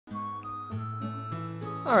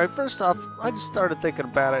Alright, first off, I just started thinking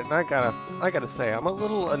about it, and I gotta say, I'm a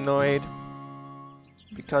little annoyed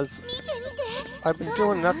because I've been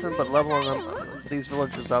doing nothing but leveling these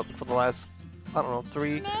villagers up for the last, I don't know,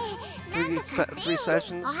 three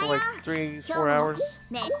sessions, so like 3-4 hours,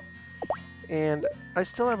 and I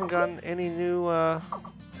still haven't gotten any new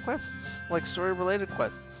quests, like story-related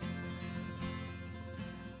quests.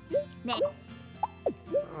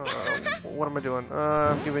 What am I doing?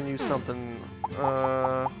 I'm giving you something.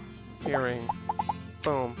 Earring.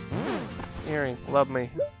 Boom. Earring. Love me.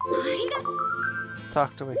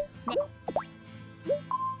 Talk to me.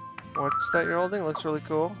 What's that you're holding? Looks really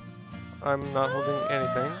cool. I'm not holding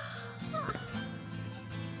anything.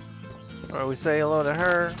 Alright, we say hello to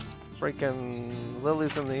her. Freaking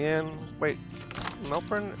Lily's in the inn. Wait.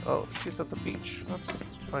 Melbourne? Oh, she's at the beach. That's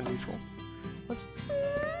unusual. That's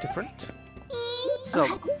different.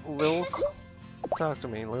 So, Lils, talk to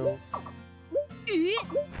me, Lils.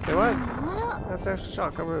 Say what? That's actually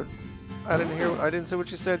shock. I'm rude. I didn't say what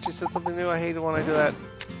she said. She said something new. I hate it when I do that.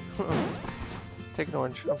 Take an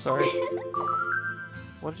orange. I'm sorry.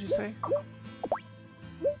 What did you say?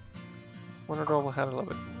 Wonder Adorable, how to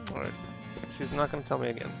love it. Alright. She's not gonna tell me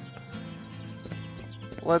again.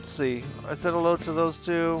 Let's see. I said hello to those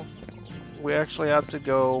two. We actually have to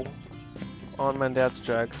go on Mandat's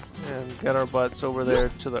check and get our butts over there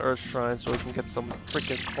to the Earth Shrine so we can get some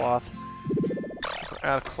freaking cloth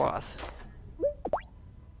out of cloth.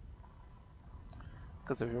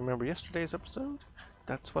 Because if you remember yesterday's episode,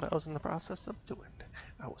 that's what I was in the process of doing.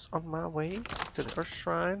 I was on my way to the Earth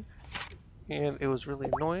Shrine and it was really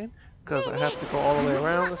annoying because I have to go all the way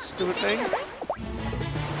around this stupid thing.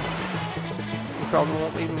 We probably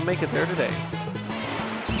won't even make it there today.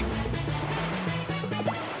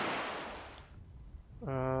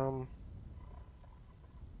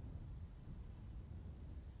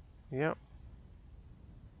 Yep.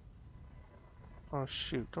 Oh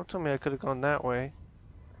shoot, don't tell me I could have gone that way.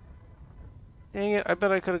 Dang it, I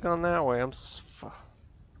bet I could have gone that way.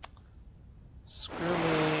 Screw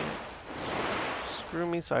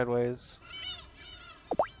me sideways.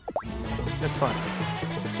 It's fine.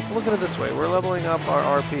 Look at it this way, we're leveling up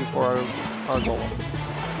our RP for our goal.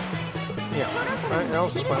 Yeah, right, that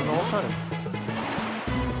was the plan the whole time.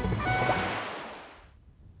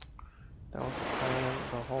 That was the plan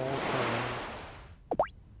the whole time.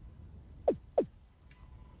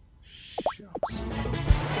 Shucks.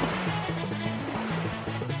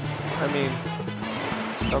 I mean,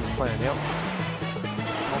 that was the plan, yep.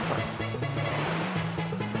 Whole time.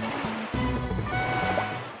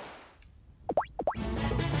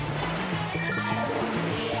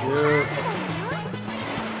 Shoot.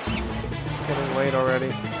 It's getting late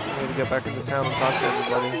already. I need to get back into town and talk to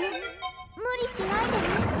everybody.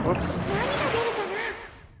 Whoops.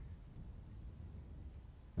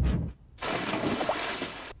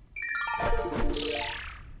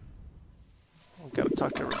 We gotta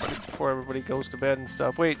talk to everybody before everybody goes to bed and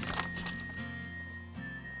stuff. Wait.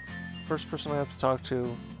 First person I have to talk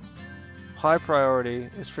to, high priority,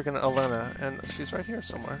 is freaking Elena, and she's right here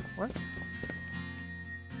somewhere. What?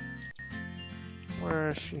 Where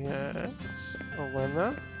is she at?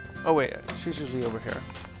 Elena? Oh wait, she's usually over here.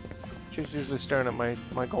 She's usually staring at my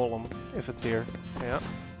golem, if it's here. Yeah.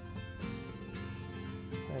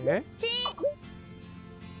 Okay.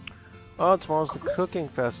 Oh, tomorrow's the cooking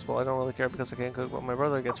festival. I don't really care because I can't cook, but my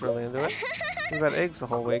brother gets really into it. We've had eggs the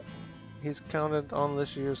whole week. He's counted on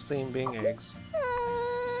this year's theme being eggs.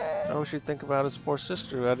 I wish you'd think about his poor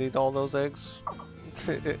sister who had to eat all those eggs. What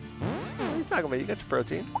are you talking about? You got your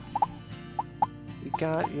protein. You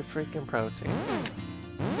got your freaking protein.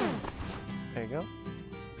 There you go.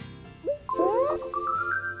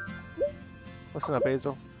 Listen up,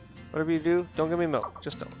 Hazel. Whatever you do, don't give me milk.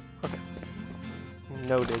 Just don't. Okay.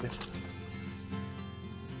 Noted.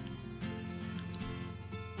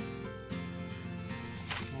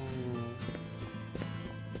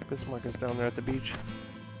 Bismarck is down there at the beach.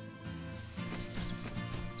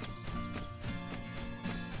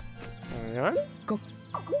 There you are.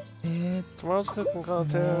 Tomorrow's cooking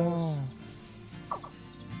contest.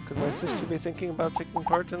 Could my sister be thinking about taking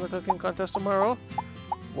part in the cooking contest tomorrow?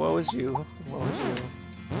 Woe is you. Woe is you.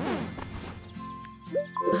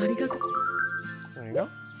 There you go.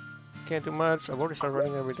 Can't do much. I've already started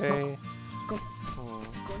running every day. Konnichiwa.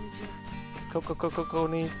 Konnichiwa.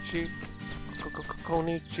 Konnichiwa.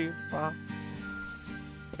 Konnichiwa.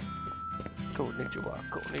 Konnichiwa. Konnichiwa.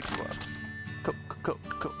 Konnichiwa.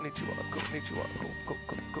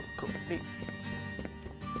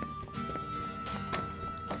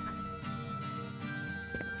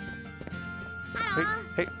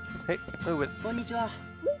 Hey, move it. Konnichiwa.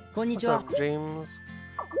 What's up, James?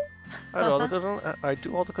 I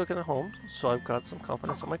do all the cooking at home, so I've got some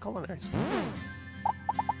confidence in my culinary skills.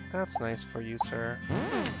 That's nice for you, sir.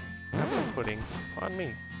 Have some pudding. On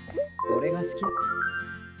me.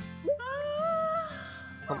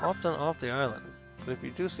 I'm often off the island, but if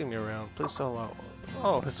you do see me around, please tell hello.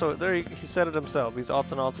 Oh, so there he said it himself. He's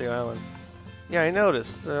often off the island. Yeah, I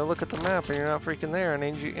noticed. Look at the map, and you're not freaking there. I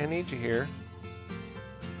need you here.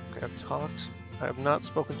 Okay, I've talked. I have not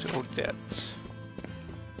spoken to Odette.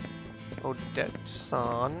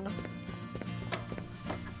 Odette-san.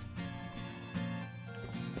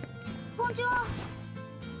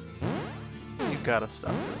 You gotta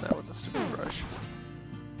stop doing that with the stupid brush.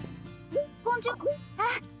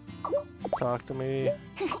 Talk to me.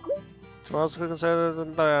 Tomorrow's cooking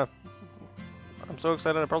Saturday. I'm so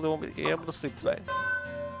excited I probably won't be able to sleep today.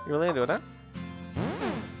 You really into it, huh?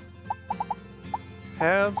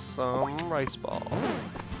 Have some rice ball.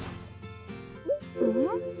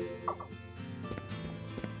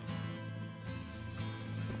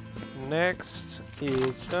 Next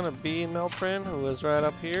is gonna be Melprin, who is right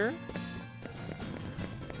up here.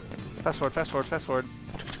 Fast forward, fast forward, fast forward.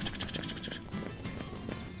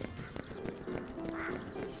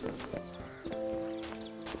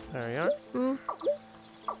 There you are.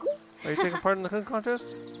 Are you taking part in the cooking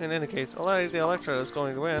contest? In any case, Lady Electra is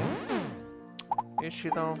going to win. Is she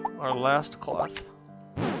though? Our last cloth.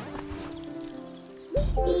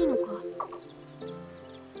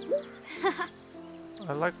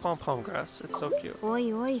 I like pom-pom grass. It's so cute.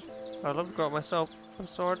 I'd love to grow it myself.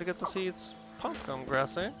 It's so hard to get the seeds. Pom-pom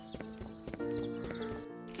grass, eh?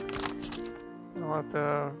 I'll have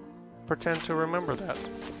to pretend to remember that.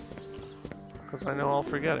 Because I know I'll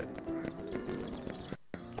forget it.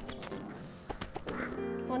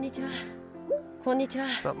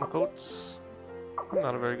 What's up, my coats? I'm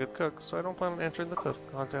not a very good cook, so I don't plan on entering the cooking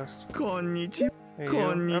contest. Hey,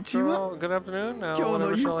 you. After all, good afternoon. Now,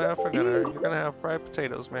 whatever shall I have for dinner? You're gonna have fried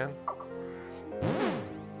potatoes, man.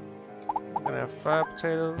 You're gonna have fried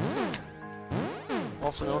potatoes,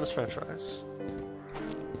 also known as French fries.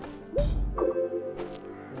 There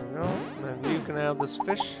we go. And then you can have this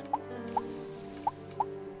fish.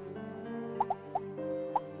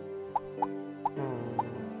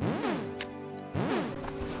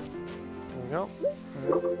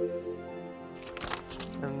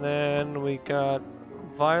 And then we got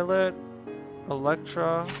Violet,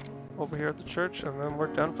 Electra over here at the church, and then we're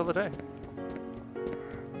done for the day.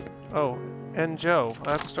 Oh, and Joe.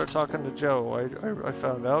 I have to start talking to Joe, I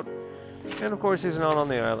found out. And of course he's not on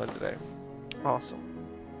the island today. Awesome.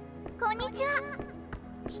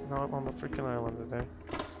 He's not on the freaking island today.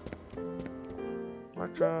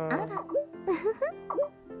 Electra.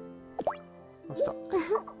 Let's talk.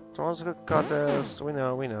 Tomorrow's a cooking contest. We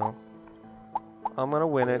know. I'm gonna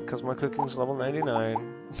win it because my cooking's level 99.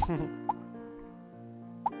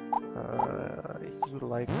 You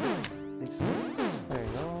like these things? There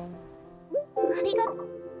you go.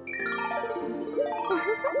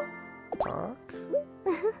 Talk.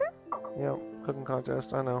 Yep, cooking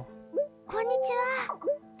contest. I know.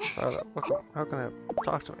 How can I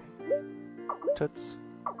talk to me? Toots.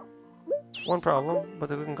 One problem with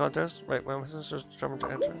the cooking contest. Right, my sister's determined to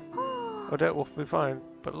enter. Odette will be fine,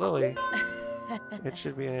 but Lily. It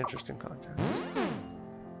should be an interesting contest.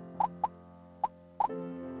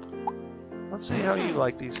 Let's see how you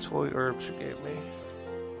like these toy herbs you gave me.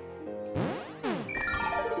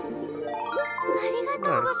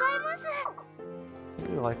 Nice.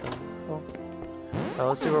 You like them. Cool. Now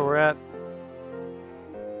let's see where we're at.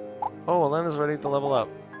 Oh, Elena's ready to level up.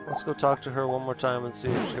 Let's go talk to her one more time and see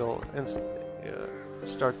if she'll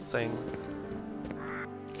start the thing.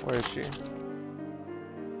 Where is she?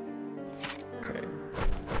 Okay.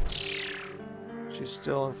 She's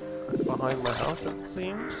still behind my house, it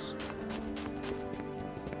seems.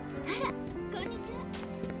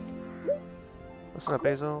 Listen up,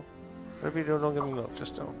 Basil. Whatever you do, don't give me milk,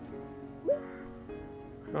 just don't.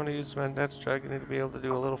 If you want to use Mandette's drag, you need to be able to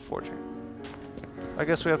do a little forging. I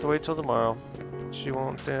guess we have to wait till tomorrow. She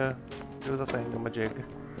won't do the thing-a-majig.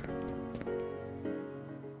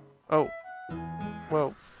 Oh.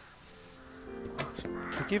 Whoa.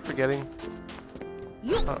 I keep forgetting.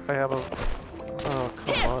 I have a... Oh,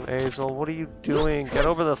 come on, Azel. What are you doing? Get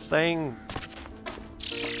over the thing!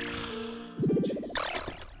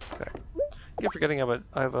 Okay. I keep forgetting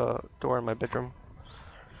I have a door in my bedroom.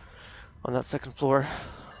 On that second floor.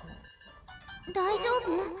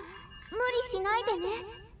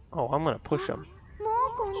 Oh, I'm gonna push him.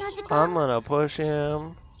 I'm gonna push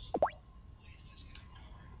him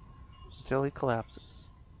until he collapses.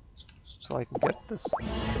 So I can get this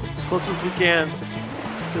as close as we can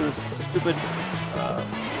to this stupid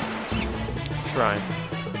shrine.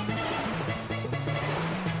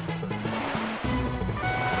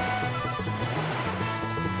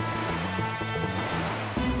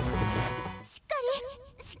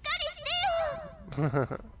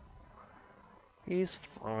 He's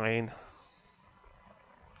fine.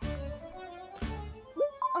 Good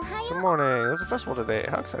morning. There's a festival today.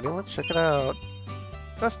 How exciting. Let's check it out.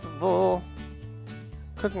 Festival.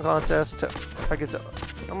 Cooking contest. I get to...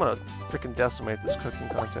 I'm gonna freaking decimate this cooking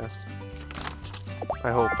contest.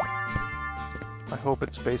 I hope. I hope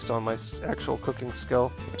it's based on my actual cooking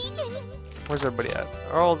skill. Where's everybody at?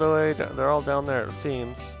 They're all down there, it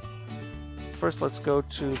seems. First, let's go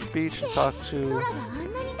to the beach and talk to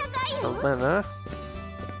Elena.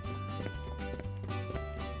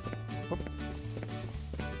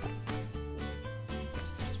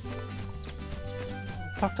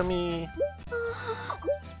 Talk to me.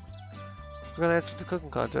 We're gonna enter the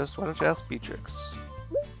cooking contest. Why don't you ask Beatrix?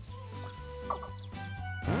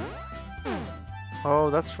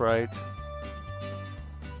 Oh, that's right.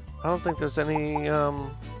 I don't think there's any, let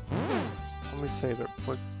me save it.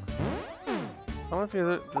 I don't think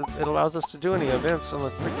that it allows us to do any events on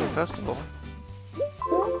the freaking festival.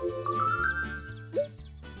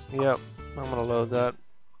 Yep, I'm gonna load that.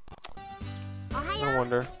 No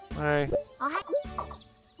wonder. Hi.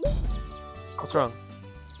 What's wrong?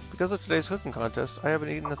 Because of today's cooking contest, I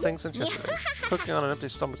haven't eaten a thing since yesterday. Cooking on an empty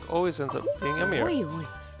stomach always ends up being yummier.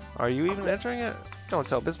 Are you even entering it? Don't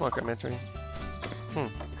tell Bismarck I'm entering.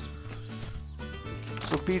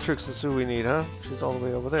 So Beatrix is who we need, huh? She's all the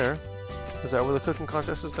way over there. Is that where the cooking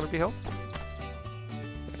contest is going to be held?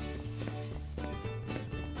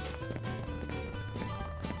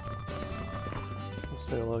 Let's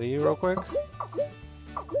say hello to you real quick.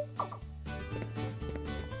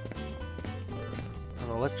 And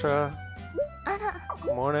Electra.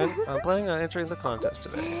 Good morning. I'm planning on entering the contest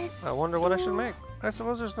today. I wonder what I should make. I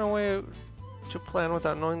suppose there's no way to plan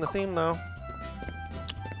without knowing the theme, though.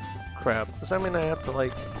 Crap. Does that mean I have to,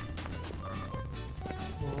 like...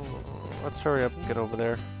 Let's hurry up and get over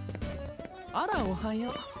there.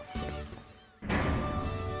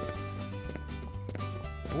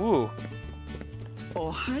 Ooh.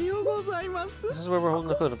 This is where we're holding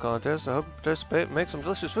the cooking contest. I hope you participate and make some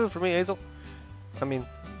delicious food for me, Hazel. I mean,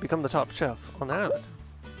 become the top chef on the island.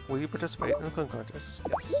 Will you participate in the cooking contest?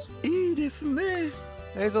 Yes.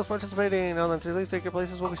 Hazel's participating. Now then, please take your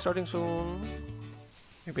places. We'll be starting soon.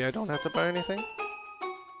 Maybe I don't have to buy anything?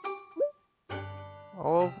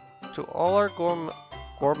 Oh, to all our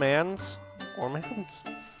gourmands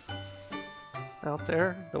out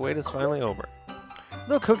there, the wait is finally over.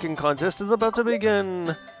 The cooking contest is about to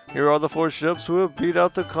begin. Here are the 4 chefs who have beat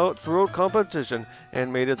out the cutthroat competition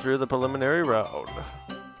and made it through the preliminary round.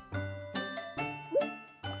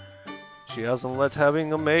 She hasn't let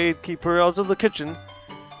having a maid keep her out of the kitchen.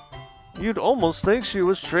 You'd almost think she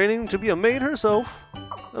was training to be a maid herself.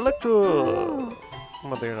 Electra!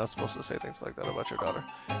 Mother, you're not supposed to say things like that about your daughter.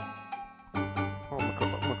 Oh,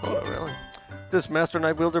 Makoto, really? This Master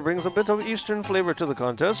Knife Wielder brings a bit of Eastern flavor to the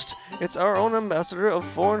contest. It's our own ambassador of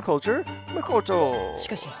foreign culture, Makoto.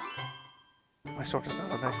 My sword is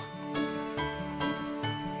not a knife.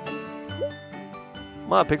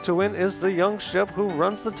 My pick to win is the young chef who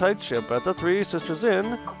runs the tight ship at the Three Sisters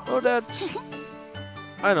Inn, Odette.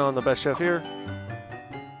 I know I'm the best chef here.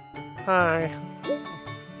 Hi.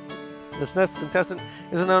 This next contestant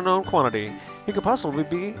is an unknown quantity. He could possibly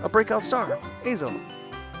be a breakout star. Hazel.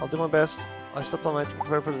 I'll do my best. I slept all night to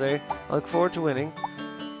prepare for today. I look forward to winning.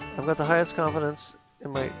 I've got the highest confidence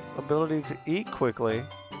in my ability to eat quickly.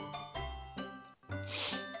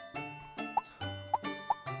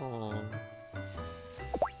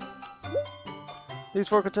 These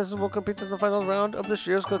 4 contestants will compete in the final round of this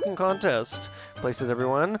year's cooking contest. Places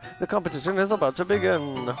everyone. The competition is about to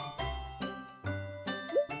begin.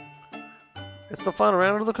 It's the final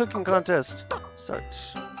round of the cooking contest. Start.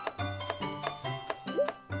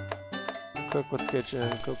 Cook with kitchen,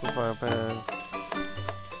 cook with frying pan.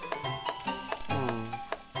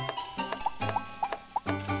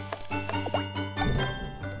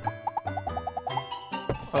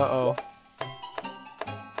 Uh-oh.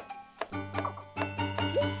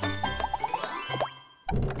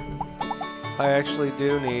 I actually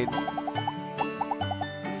do need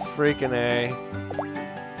freaking A.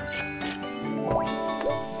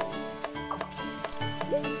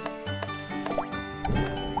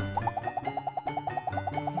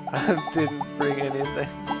 I didn't bring anything.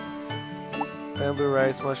 Bamboo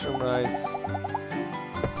rice, mushroom rice.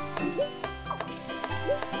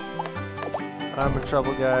 I'm in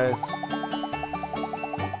trouble, guys.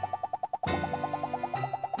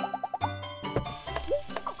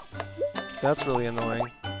 That's really annoying.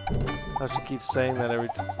 I should keep saying that every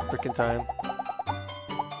freaking time.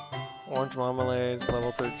 Orange marmalades,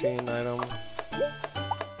 level 13 item.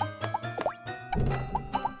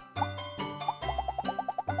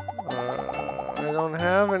 I don't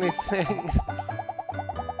have anything.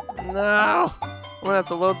 No! I'm gonna have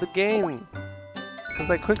to load the game. Because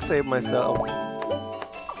I quick saved myself.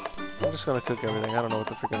 I'm just gonna cook everything. I don't know what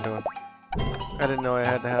the frick I'm doing. I didn't know I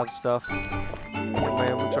had to have stuff in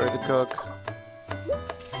my inventory to cook.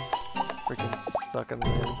 Freaking sucking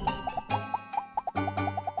man.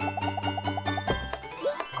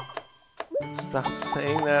 Stop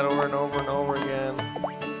saying that over and over and over again.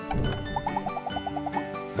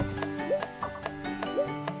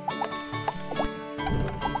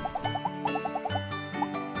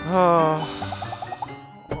 Oh,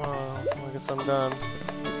 well, I guess I'm done.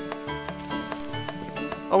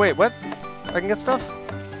 Oh wait, what? I can get stuff?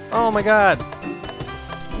 Oh my god!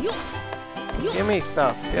 Give me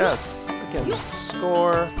stuff, yes! I can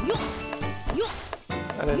score.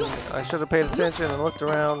 I should have paid attention and looked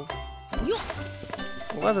around.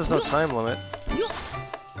 I'm glad there's no time limit.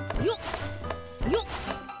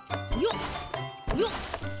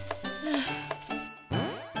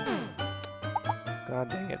 God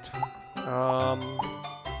dang it.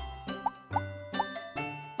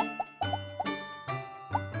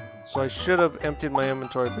 So I should have emptied my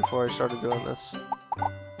inventory before I started doing this.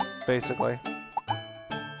 Basically.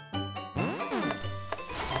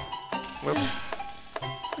 Whoop.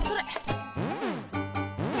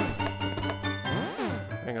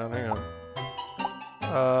 Hang on.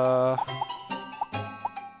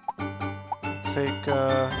 Take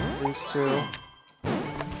these two.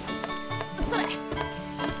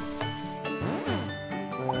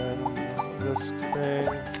 And this thing.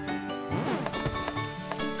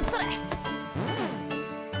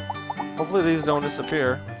 Hopefully these don't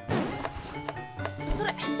disappear.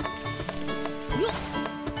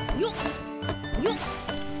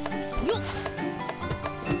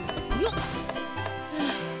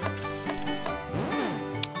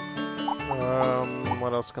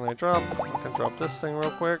 What else can I drop? I can drop this thing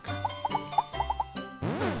real quick.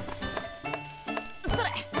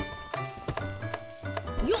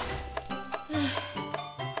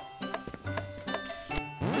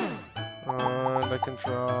 And I can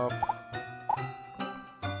drop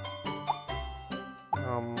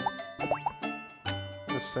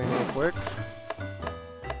this thing real quick.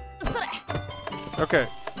 Okay.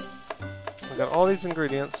 I got all these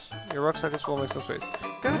ingredients. Your rucksack is full, make some space.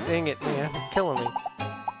 God dang it, man. You're killing me.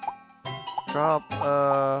 Drop,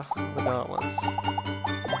 the gauntlets.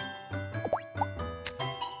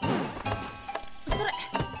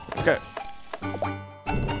 Okay.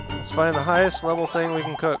 Let's find the highest level thing we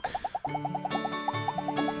can cook.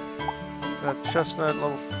 Got chestnut,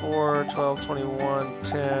 level 4, 12, 21,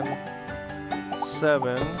 10,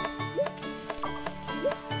 7.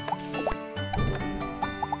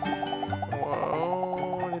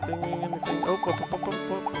 Whoa, anything? Oh.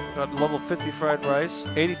 Got level 50 fried rice,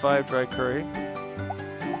 85 dry curry,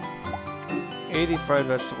 80 fried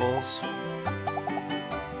vegetables,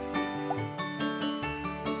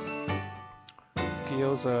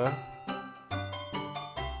 gyoza.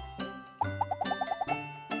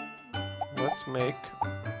 Let's make.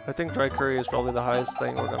 I think dry curry is probably the highest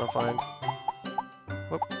thing we're gonna find.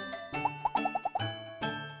 Whoop.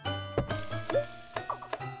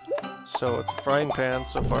 So it's a frying pan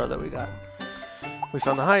so far that we got. We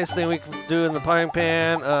found the highest thing we can do in the frying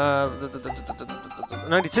pan.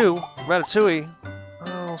 92 ratatouille.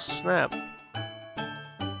 Oh snap!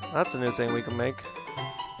 That's a new thing we can make.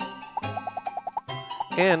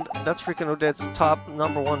 And that's freaking Odette's top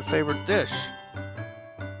 #1 favorite dish.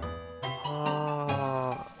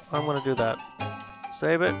 I'm gonna do that.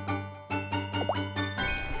 Save it.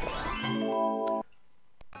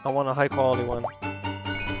 I want a high quality one.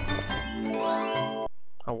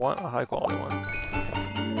 I want a high quality one.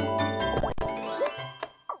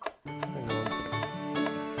 Hang on.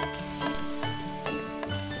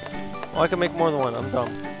 Oh, I can make more than one. I'm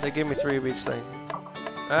dumb. They gave me 3 of each thing.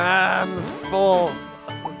 Ah, I'm full.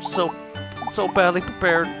 I'm so badly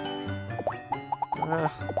prepared.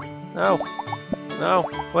 No. No.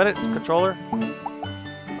 What it? Controller?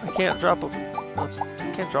 I can't drop a... I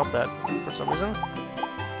can't drop that for some reason.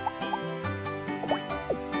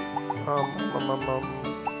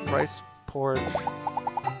 Rice porridge.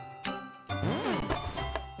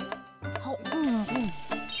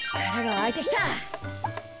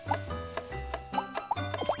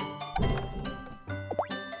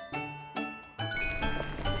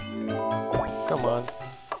 Come on.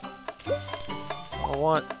 I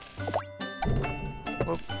want...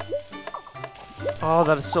 Whoop. Oh,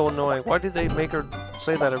 that is so annoying. Why did they make her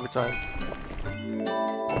say that every time?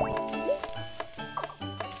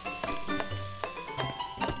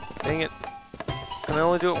 Dang it. Can I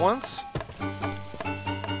only do it once? So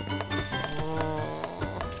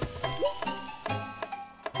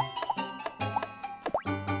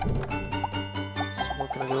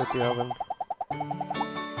what can I do with the oven?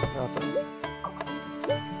 Nothing.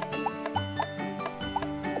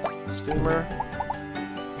 Steamer.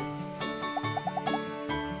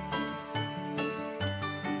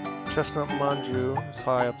 Chestnut manju is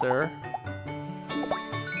high up there.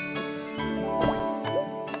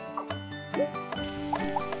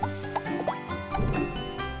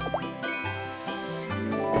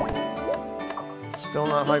 Still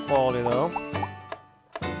not high quality though.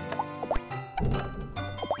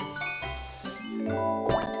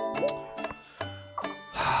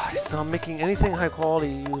 He's not making anything high quality,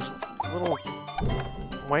 you little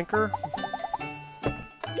wanker.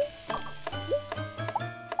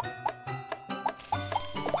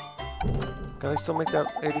 Can I still make that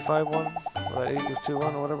 85 one? Or that 82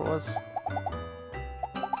 one, or whatever it was?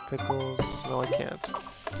 Pickles. No, I can't.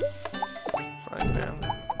 Frying pan.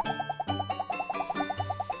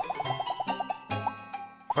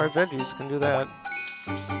 Fried veggies, can do that.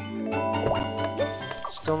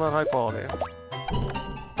 Still not high quality.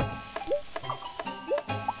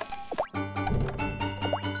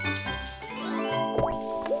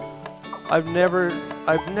 I've never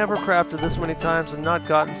crafted this many times and not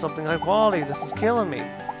gotten something high quality. This is killing me.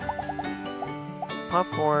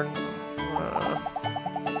 Popcorn.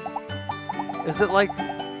 Is it like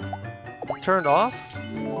turned off?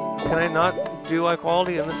 Can I not do high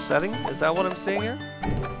quality in this setting? Is that what I'm seeing here?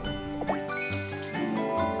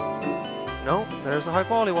 No, there's a high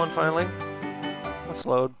quality one finally. Let's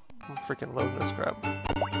load. I'm freaking loading this crap.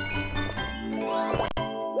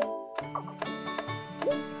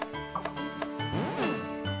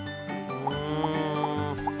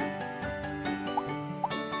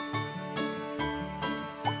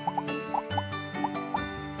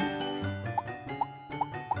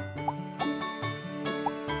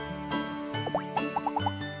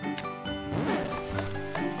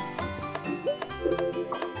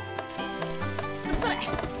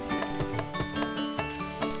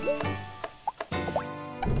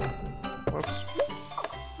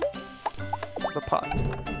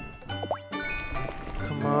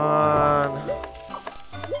 Come on.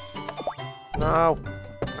 No.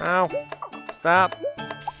 Ow. Stop.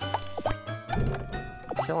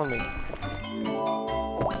 You're killing me.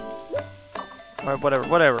 Alright,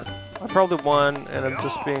 whatever. I probably won and I'm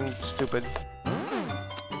just being stupid.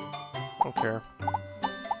 Don't care.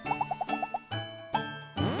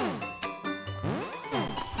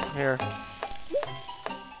 Here.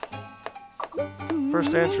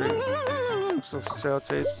 First entry. Let's see how it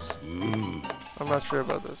tastes. I'm not sure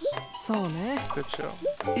about this. Good show.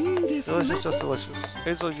 Delicious, just delicious.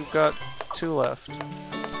 Hazel, you've got 2 left.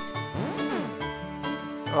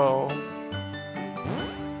 Oh.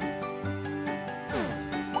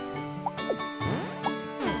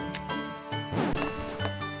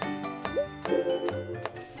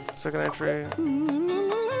 Second entry.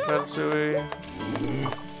 Ratatouille.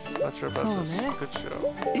 Not sure about this. Good show.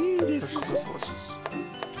 Delicious, just delicious.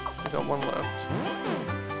 We got 1 left.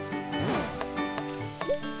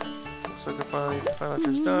 Looks like the final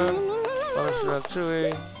entry's done. Final entry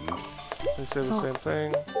Ratatouille. They say the same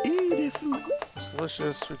thing. It's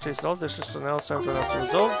delicious. We tasted all dishes, so now it's time to announce the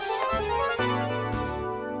results.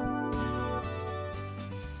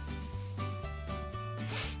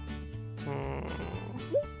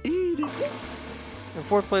 In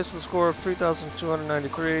 4th place with a score of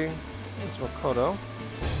 3,293 is Makoto.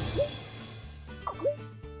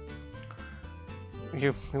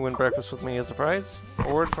 You win breakfast with me as a prize.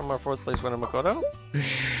 Award from our 4th place winner Makoto.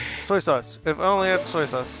 Soy sauce. If only had soy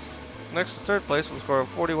sauce. Next to 3rd place with a score of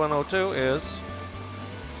 4102 is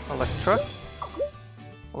Electra.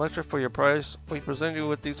 Electra, for your prize, we present you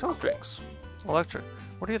with these hot drinks. Electra,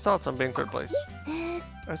 what are your thoughts on being 3rd place?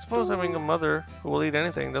 I suppose having a mother who will eat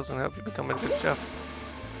anything doesn't help you become a good chef.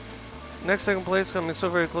 Next, 2nd place, coming so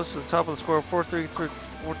very close to the top of the score of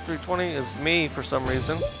 4320 is me for some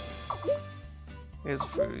reason.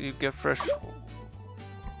 You get fresh.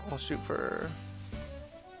 I'll shoot for.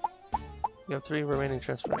 You have 3 remaining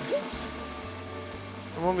transfers.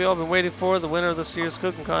 And what we all been waiting for, the winner of this year's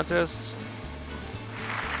cooking contest.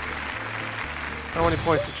 How many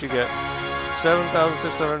points did she get?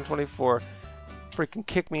 7,624. Freaking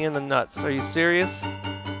kick me in the nuts. Are you serious?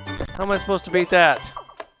 How am I supposed to beat that?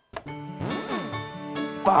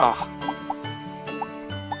 Bah!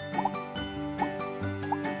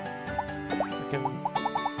 Freaking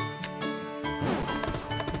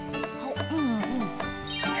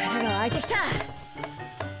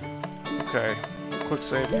Okay, quick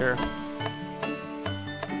save here.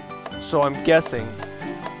 So I'm guessing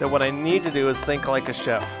that what I need to do is think like a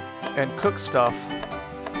chef and cook stuff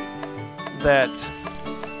that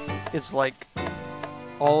is like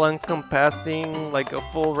all-encompassing, like a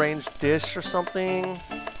full-range dish or something.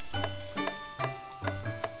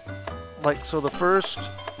 Like, so the first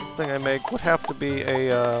thing I make would have to be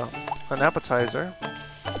a an appetizer.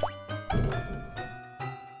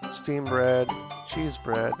 Steamed bread, cheese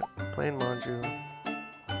bread, plain manju,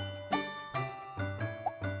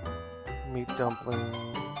 meat dumpling,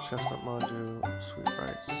 chestnut manju, sweet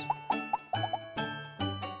rice.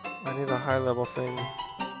 I need a high-level thing.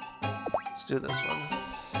 Let's do this one.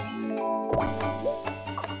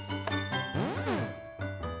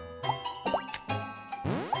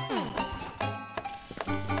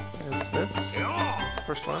 Is this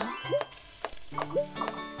first one?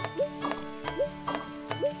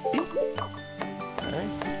 Okay.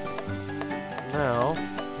 Now,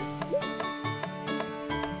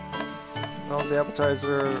 how's the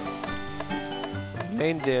appetizer?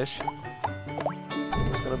 Main dish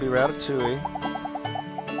is gonna be ratatouille.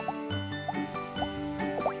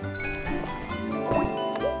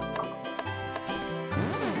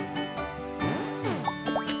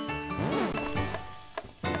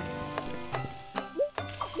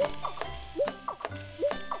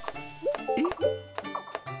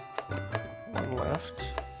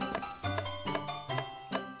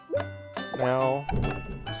 Now,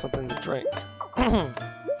 something to drink.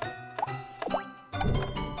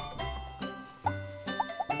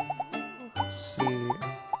 Let's see.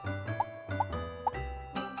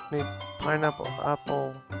 Need pineapple,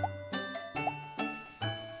 apple.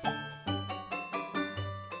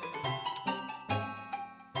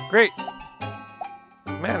 Great!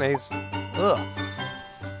 Mayonnaise. Ugh.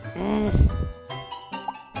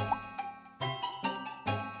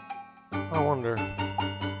 I wonder.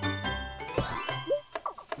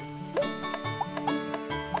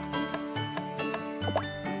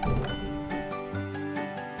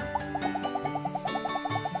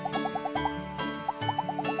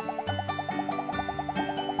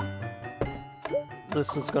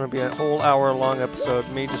 This is going to be a whole hour-long episode,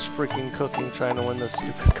 me just freaking cooking, trying to win this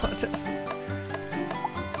stupid contest.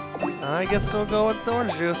 I guess we'll go with the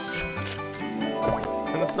orange juice.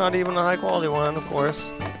 And it's not even a high-quality one, of course.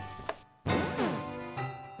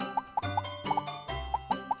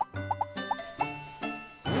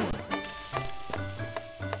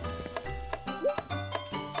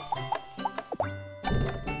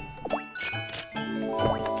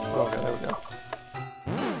 Okay, there we go.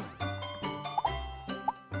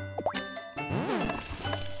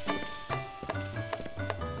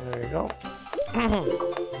 There you go.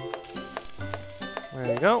 There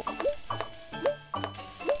you go.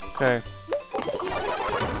 Okay.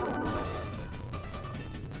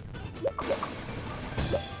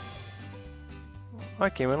 I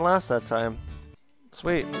came in last that time.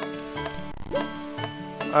 Sweet.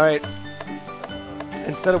 Alright.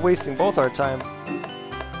 Instead of wasting both our time,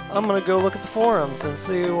 I'm gonna go look at the forums and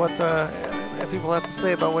see what people have to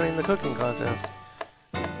say about winning the cooking contest.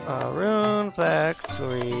 Rune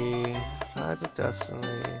Factory, Sides of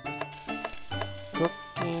Destiny,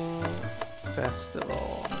 Cooking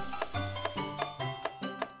Festival.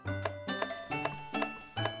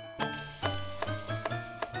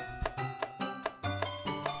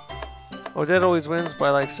 Odette always wins by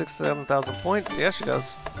like 6,000 to 7,000 points. Yeah, she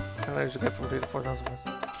does. And I usually get from 3,000 to 4,000 points.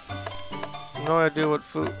 No idea what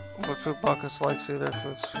food Bacchus likes either.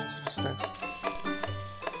 Food's interesting.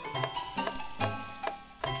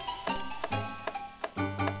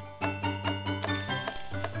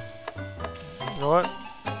 You know what?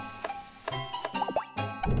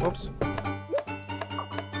 Whoops.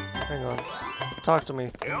 Hang on. Talk to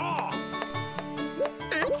me.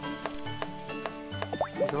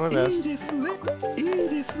 Do my best. I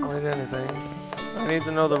don't need anything. I need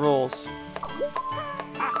to know the rules.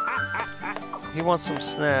 He wants some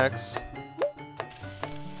snacks.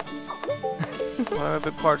 I'm a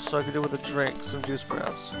bit parched, so I could do with a drink, some juice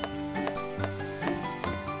perhaps.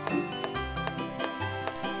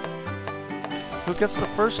 Who gets the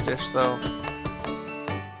first dish, though?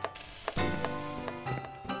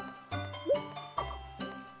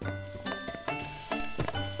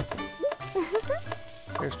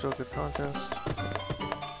 Here's to a good contest.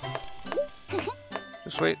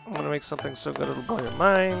 Just wait, I'm gonna make something so good it'll blow your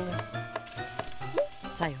mind.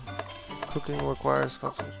 Cooking requires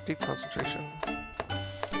deep concentration.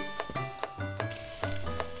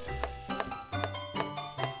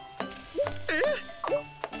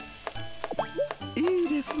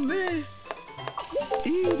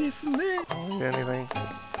 don't eat anything.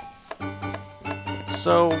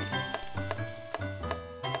 So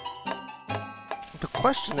the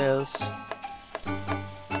question is,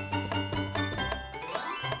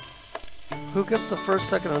 who gets the first,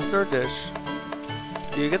 second, and third dish?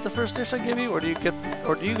 Do you get the first dish I give you, or do you get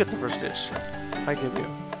the first dish I give you?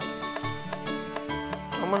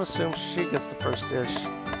 I'm gonna assume she gets the first dish.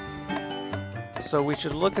 So we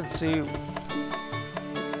should look and see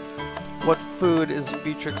what food is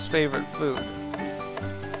Beatrix's favorite food.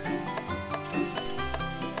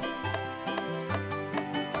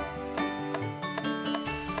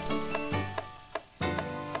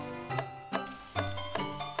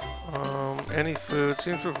 Any food.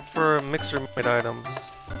 Seems to prefer mixer-made items.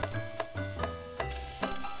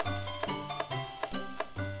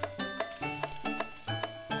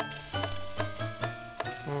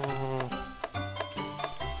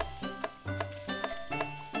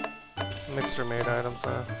 Mixer-made items,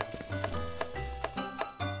 huh?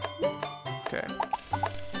 Okay.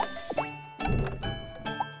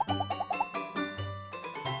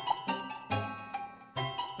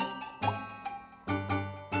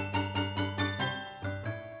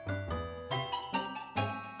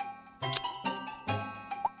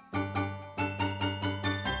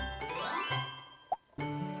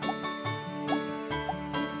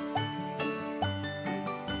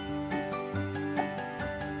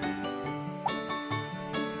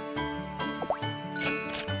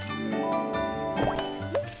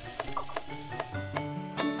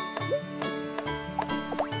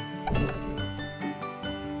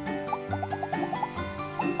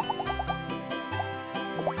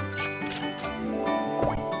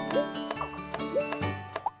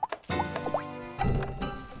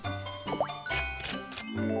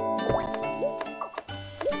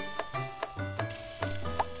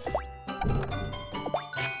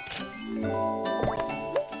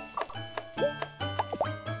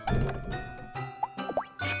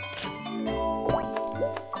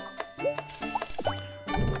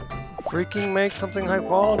 Freaking make something high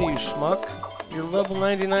quality, you schmuck. You're level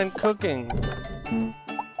 99 cooking.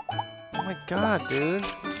 Oh my god, dude.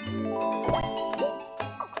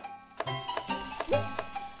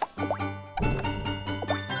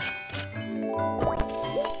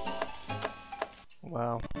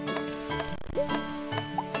 Wow.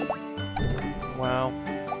 Wow.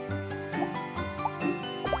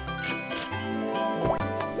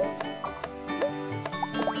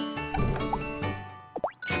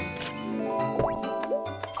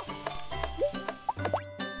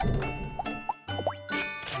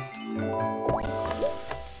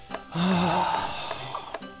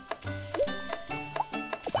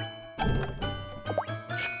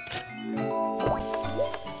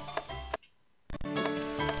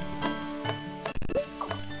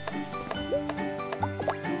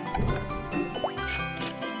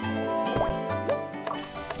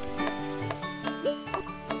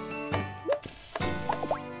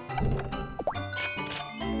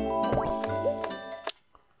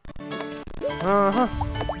 Uh-huh.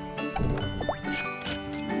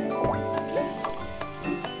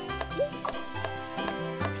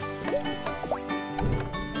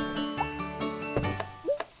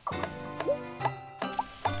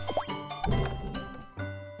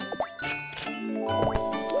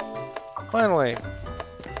 Finally.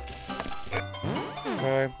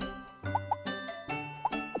 Okay.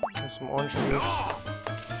 There's some orange juice.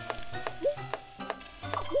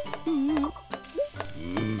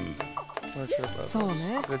 Not sure about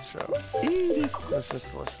this. Good show. That's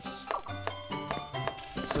just delicious.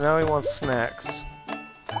 So now he wants snacks.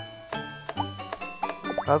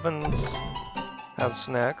 Ovens have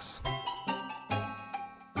snacks.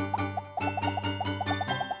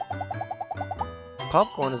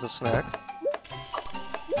 Popcorn is a snack.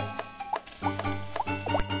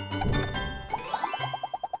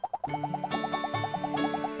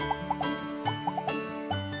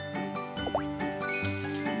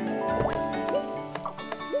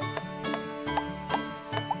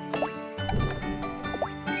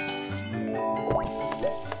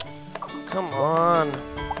 Come on.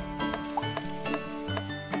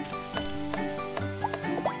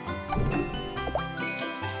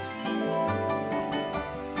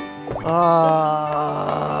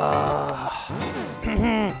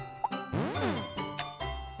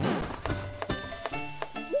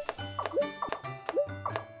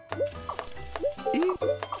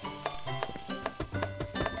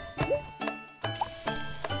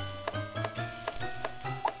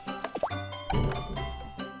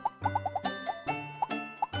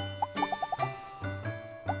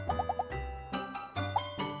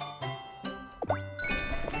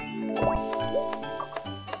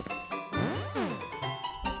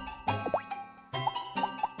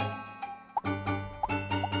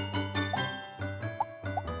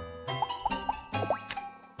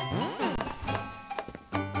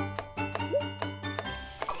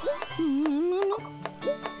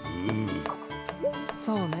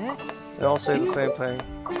 They all say the same thing.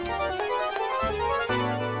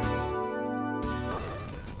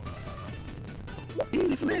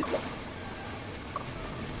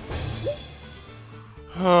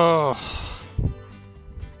 Oh.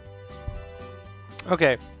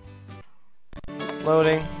 Okay.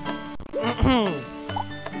 Loading.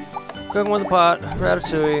 Cooking with a pot.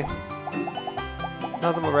 Ratatouille.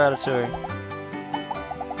 Nothing but ratatouille.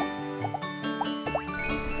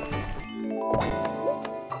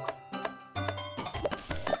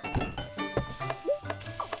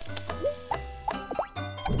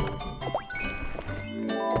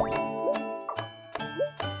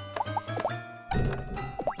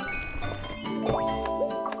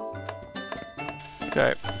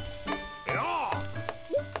 Okay.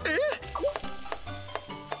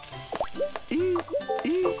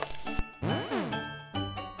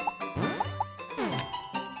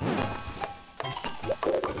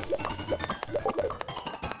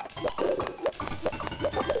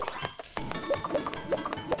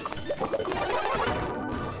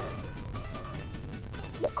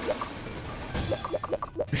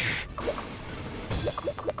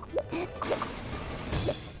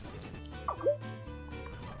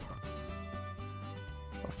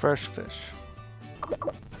 A fresh fish.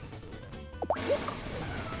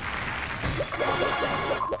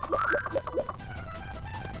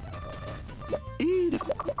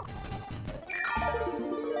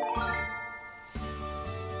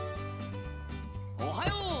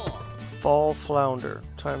 Fall flounder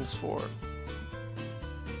times 4.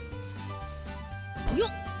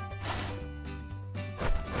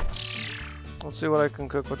 Let's see what I can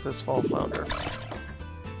cook with this fall flounder.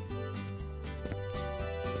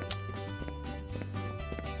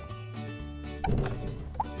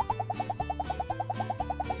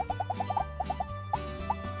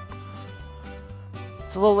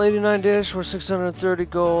 It's a level 89 dish worth 630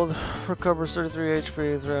 gold, recovers 33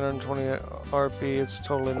 HP, 320 RP. It's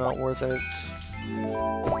totally not worth it.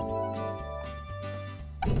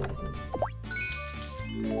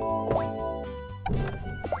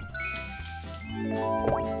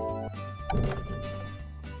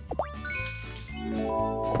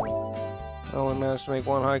 I only managed to make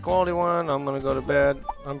one high quality one. I'm gonna go to bed.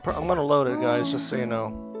 I'm gonna load it, guys, just so you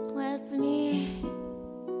know.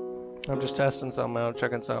 I'm just testing something out,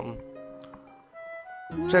 checking something.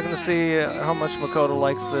 Checking to see how much Makoto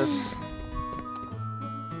likes this.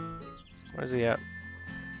 Where's he at?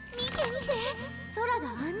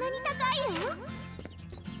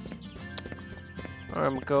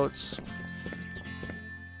 Alright, Makotes.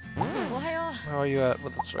 How are you at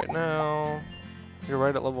with us right now? You're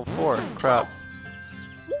right at level 4. Crap.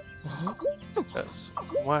 Yes.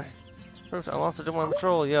 Why? First, I'll have to do my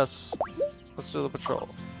patrol. Yes. Let's do the patrol.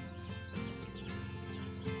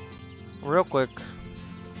 Real quick.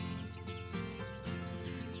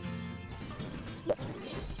 You're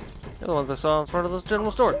the ones I saw in front of the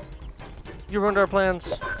general store. You ruined our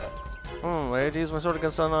plans. I hate to use my sword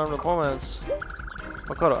against unarmed opponents.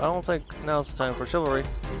 Makoto, I don't think now's the time for chivalry.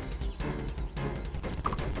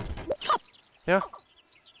 Yeah?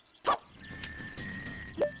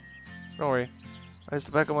 Don't worry. I used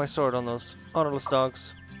to back up my sword on those honorless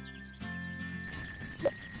dogs.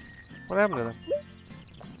 What happened to them?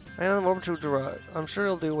 I handed them over to Gerard. I'm sure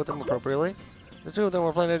he'll deal with them appropriately. The two of them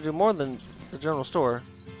were planning to do more than the general store.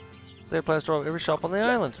 They had plans to rob every shop on the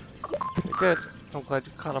island. They did. I'm glad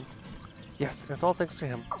you caught him. Yes, and it's all thanks to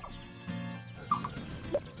him.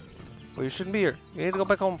 Well, you shouldn't be here. You need to go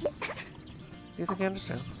back home. Do you think he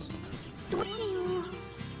understands?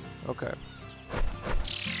 Okay.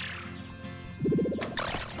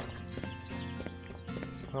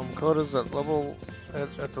 Makoto's at level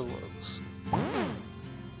at the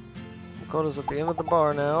Makoto's at the end of the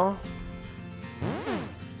bar now.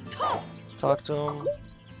 Talk to him.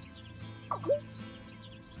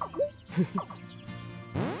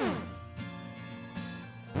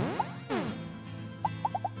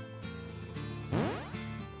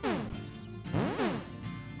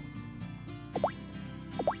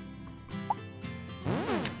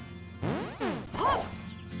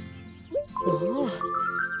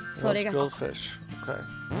 Grilled fish. Okay.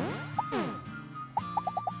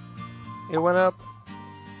 It went up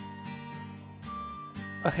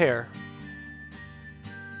a hair.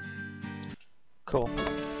 Cool.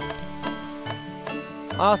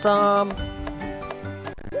 Awesome.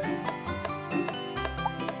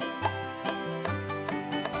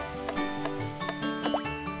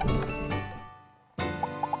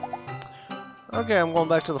 Okay, I'm going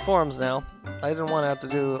back to the forums now. I didn't want to have to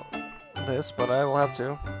do this, but I will have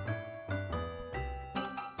to.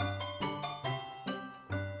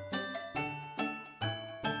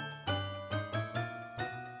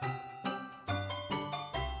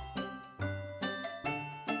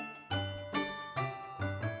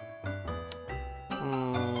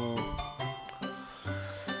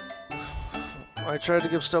 I tried to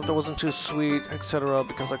give stuff that wasn't too sweet, etc.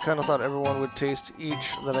 because I kind of thought everyone would taste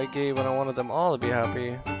each that I gave and I wanted them all to be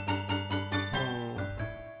happy.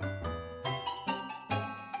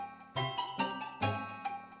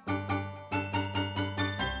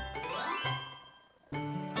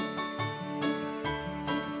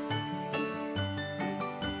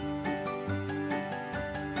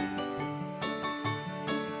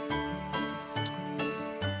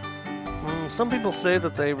 Some people say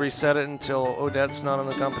that they reset it until Odette's not in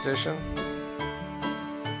the competition.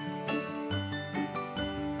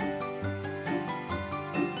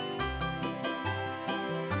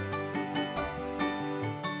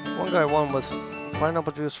 One guy won with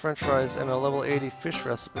pineapple juice, french fries, and a level 80 fish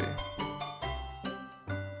recipe.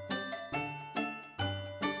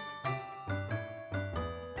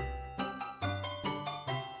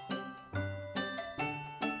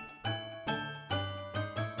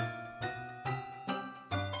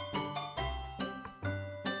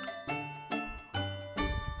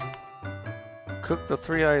 Cook the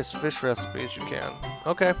 3 ice fish recipes you can.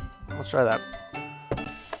 Okay, let's try that.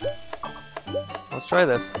 Let's try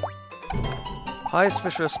this. Highest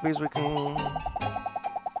fish recipes we can...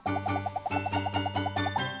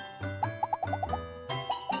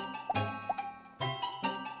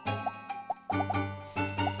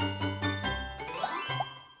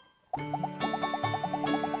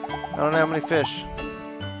 I don't have any fish.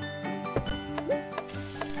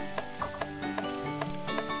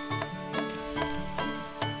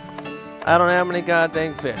 I don't have any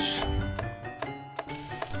goddamn fish.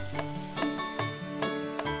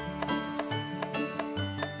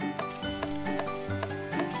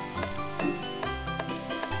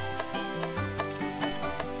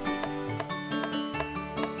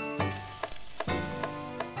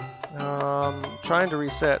 Trying to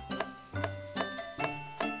reset.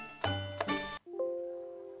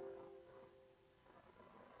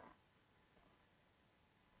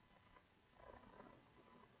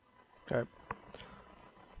 Okay.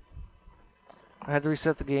 I had to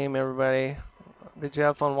reset the game, everybody. Did you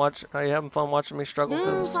have fun watching? Are you having fun watching me struggle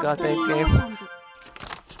through this goddamn game?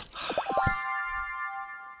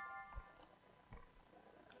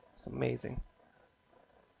 It's amazing.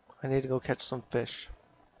 I need to go catch some fish.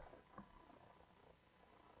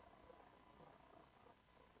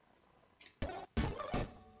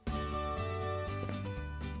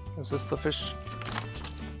 Is this the fish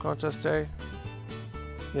contest day?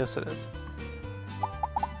 Yes, it is.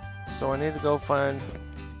 So I need to go find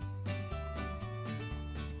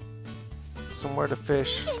somewhere to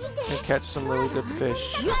fish and catch some really good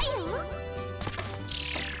fish.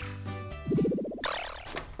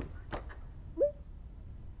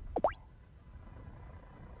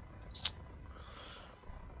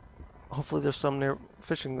 Hopefully there's some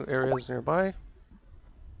fishing areas nearby.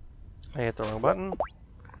 I hit the wrong button.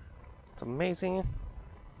 It's amazing.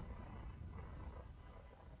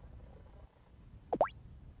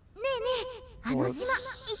 Let's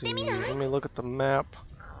see. Let me look at the map.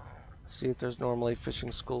 See if there's normally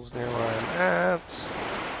fishing schools near where I'm at.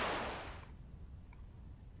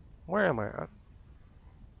 Where am I at?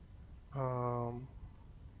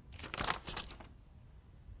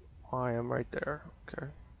 I am right there. Okay.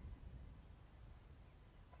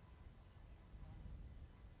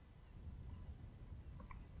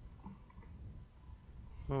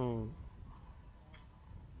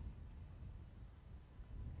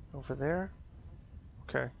 Over there?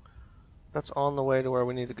 Okay. That's on the way to where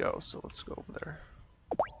we need to go, so let's go over there.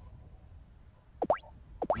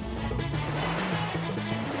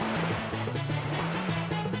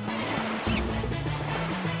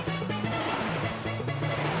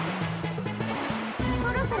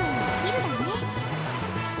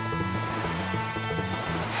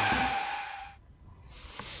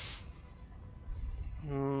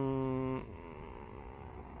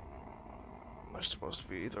 There's supposed to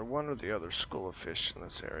be either one or the other school of fish in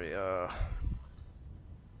this area.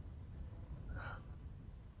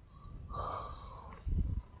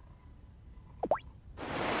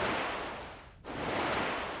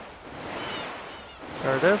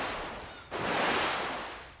 There it is.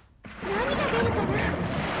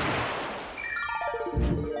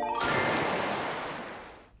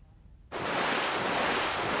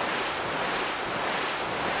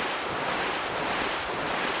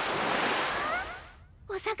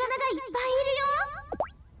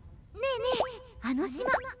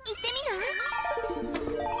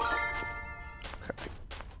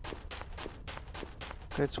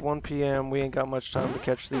 Okay, it's 1 p.m. We ain't got much time to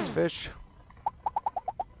catch these fish.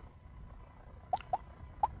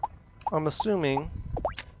 I'm assuming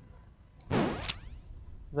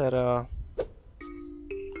that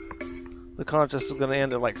the contest is gonna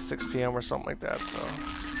end at like 6 p.m. or something like that. So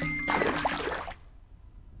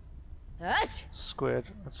squid,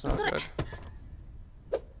 that's not good.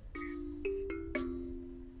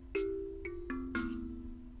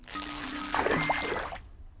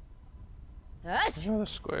 Another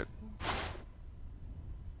squid.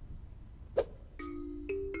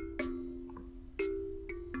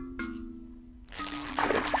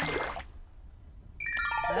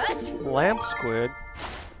 Lamp squid.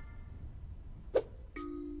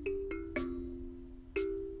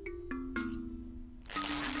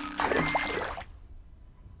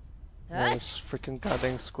 Nice freaking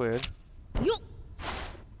goddamn squid.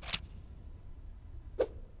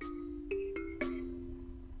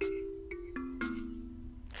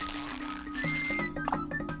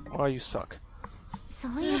 Oh, you suck.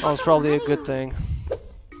 Oh, it's probably a good thing.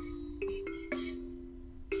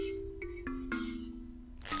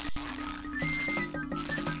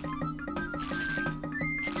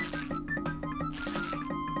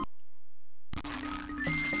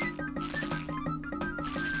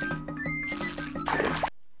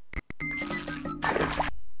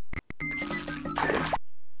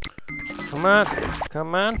 Come on,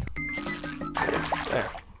 come on. There.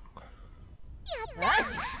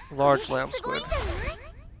 Large lamp squid.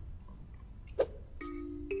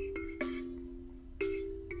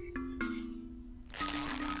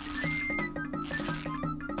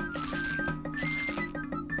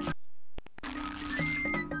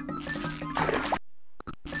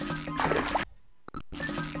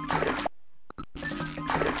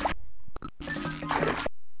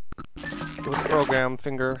 Go with the program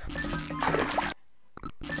finger.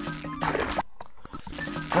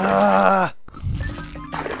 Ah!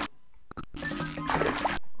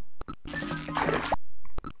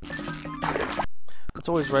 It's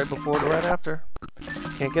always right before or right after.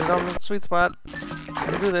 Can't get it on the sweet spot.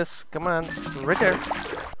 Let me do this. Come on. Right there.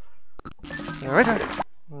 Right there.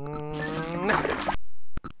 No.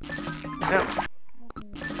 No.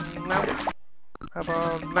 No. How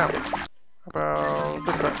about now? How about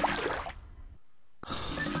this time?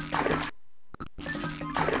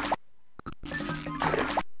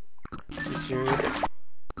 Are you serious?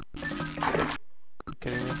 Are you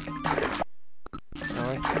kidding me?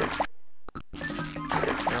 Really?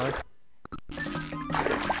 Really?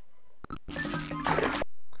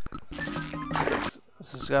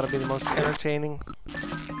 This has got to be the most entertaining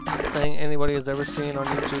thing anybody has ever seen on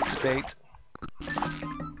YouTube to date.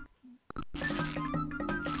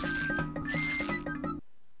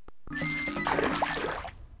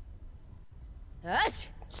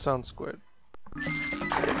 Sun squid.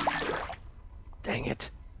 Dang it.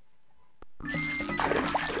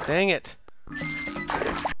 Dang it.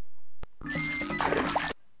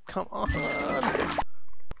 Come on.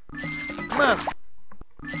 Come on.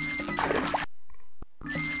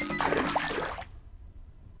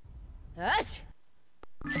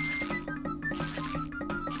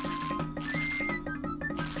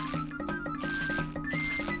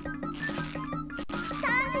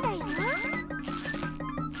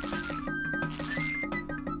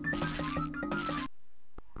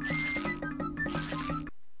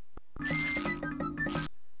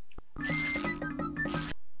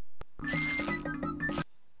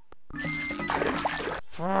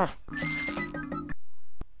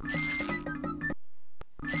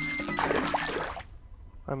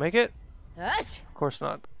 I make it? Of course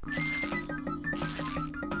not.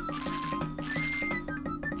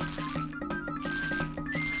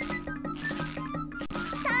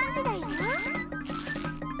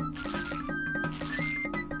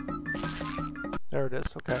 There it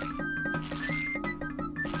is, okay.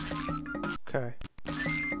 Okay.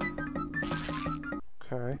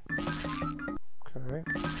 Okay. Okay.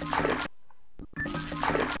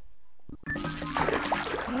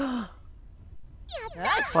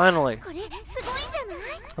 Finally!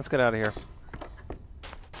 Let's get out of here.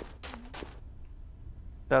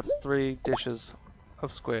 That's 3 dishes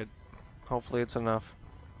of squid. Hopefully it's enough.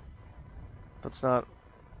 If it's not...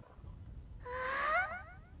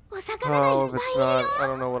 Oh, if it's not, I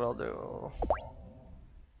don't know what I'll do.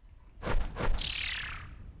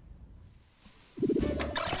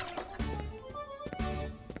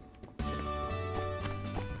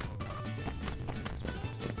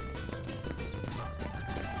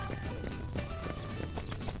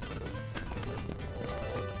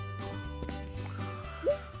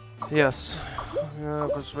 Yes.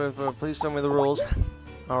 Please tell me the rules.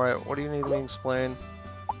 Alright, what do you need me to explain?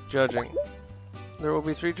 Judging. There will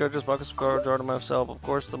be 3 judges, buckets, jar to myself. Of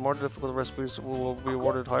course, the more difficult the recipes will be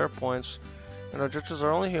awarded higher points. And our judges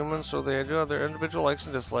are only human, so they do have their individual likes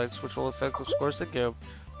and dislikes, which will affect the scores they give.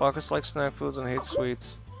 Bacchus likes snack foods and hates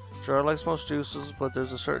sweets. Gerard likes most juices, but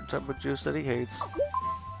there's a certain type of juice that he hates.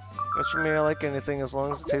 As for me, I like anything as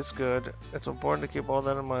long as it tastes good. It's important to keep all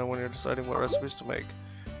that in mind when you're deciding what recipes to make.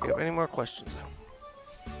 Do you have any more questions?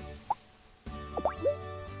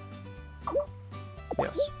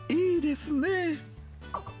 Yes.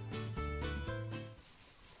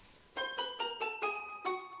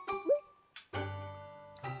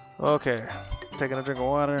 Okay, taking a drink of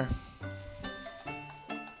water.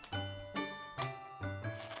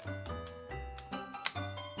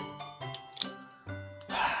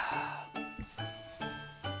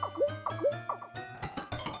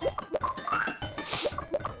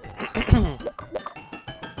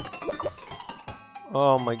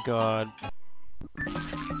 Oh my god.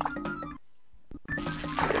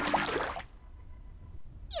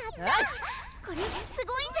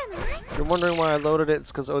 You're wondering why I loaded it?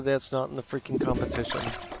 It's because Odette's not in the freaking competition.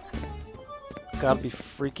 Gotta be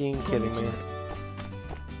freaking kidding me.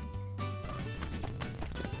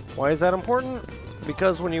 Why is that important?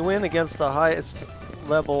 Because when you win against the highest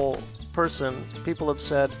level person, people have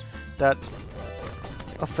said that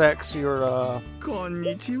affects your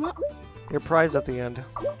prize at the end.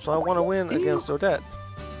 So I want to win against Odette.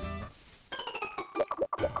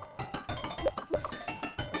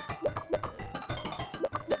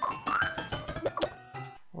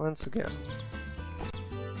 Once again.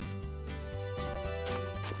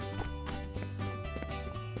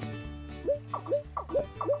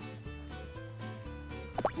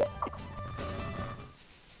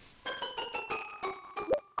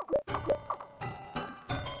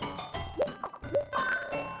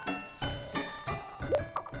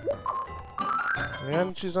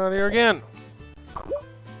 And she's not here again.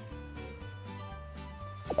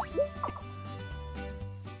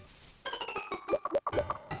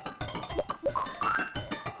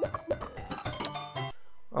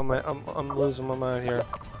 I'm losing my mind here.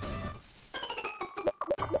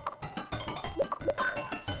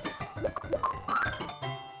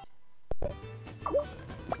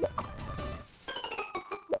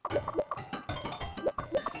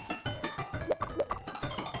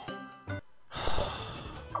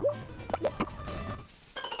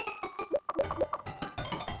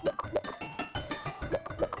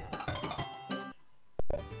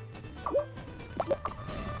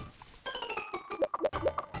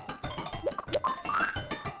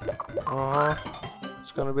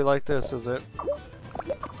 It's gonna be like this, is it?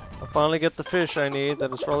 I finally get the fish I need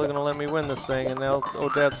that is probably gonna let me win this thing, and now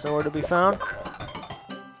Odette's nowhere to be found.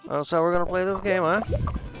 That's how we're gonna play this game, huh?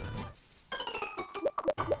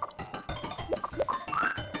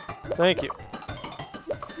 Thank you.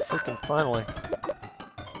 Freaking finally.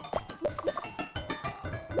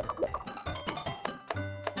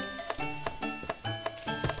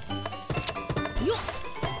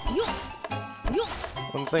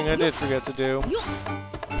 One thing I did forget to do is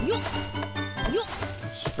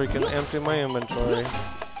freaking empty my inventory.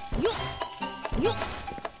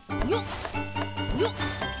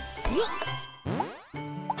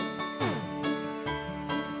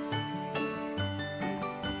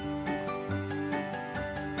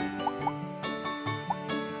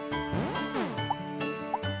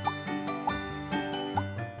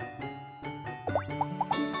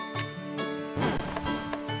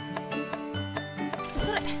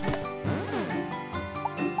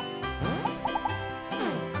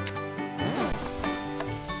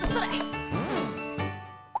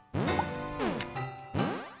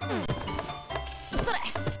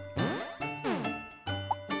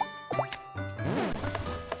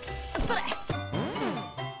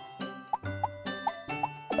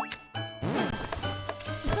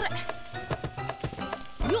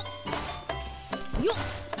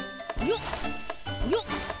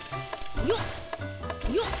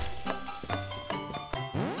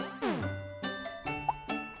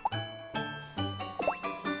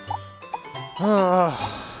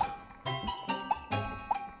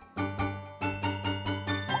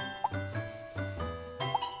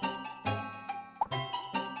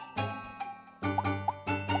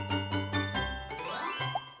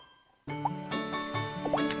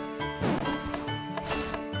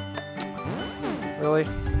 Really?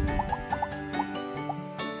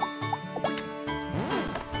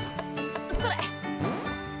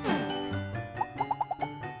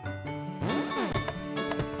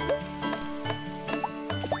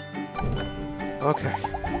 Okay.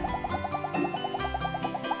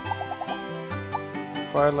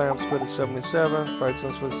 Fried lamb squid is 77, fried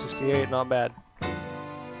sun squid is 68, not bad.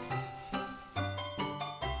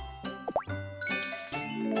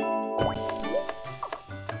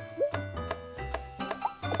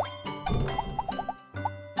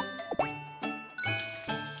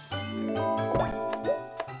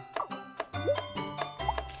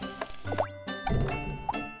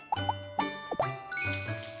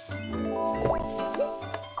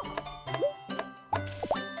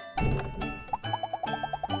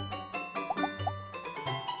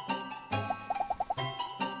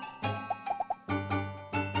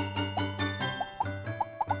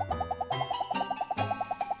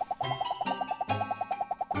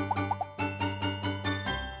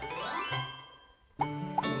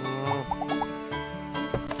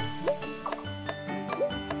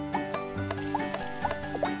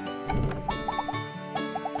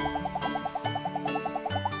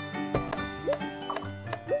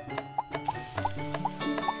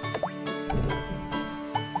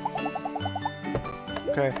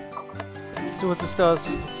 Okay. Let's see what this does.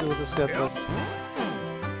 Let's see what this gets us.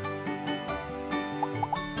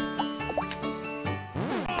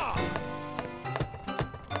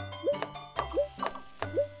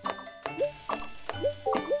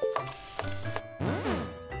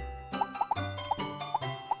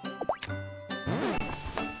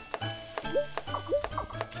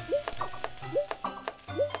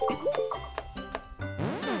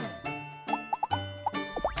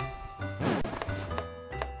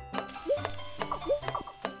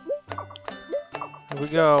 Here we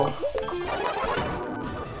go.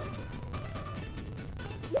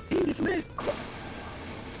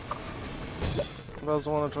 That was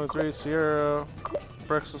 123, Sierra,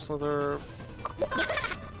 breakfast with her.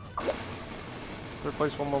 Third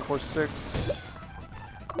place 1146.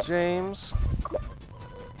 James.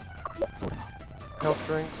 Health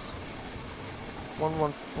drinks.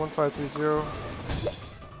 1530.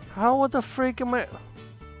 How the freak am I?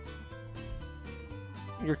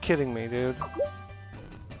 You're kidding me, dude.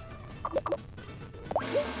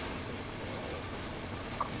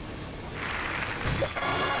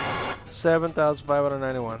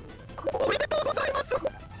 $7,591.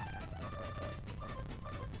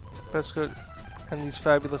 That's good. And these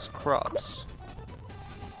fabulous crops.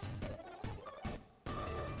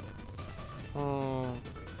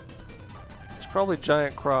 It's probably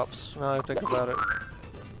giant crops, now that I think about it.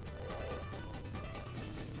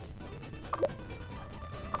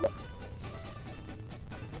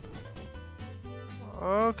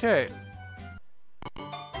 Okay. Did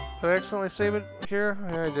I accidentally save it here?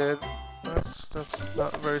 Yeah, I did. That's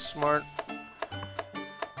not very smart.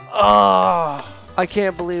 Ah! I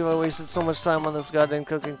can't believe I wasted so much time on this goddamn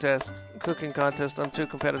cooking contest. I'm too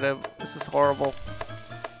competitive. This is horrible.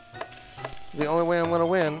 The only way I'm gonna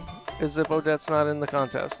win is if Odette's not in the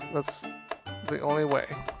contest. That's the only way.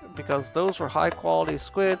 Because those were high quality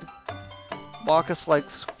squid. Bacchus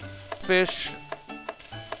likes fish.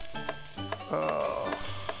 Oh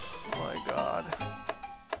my god.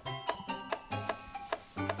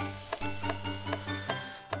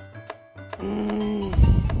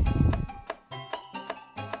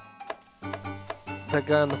 That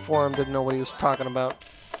guy on the forum didn't know what he was talking about.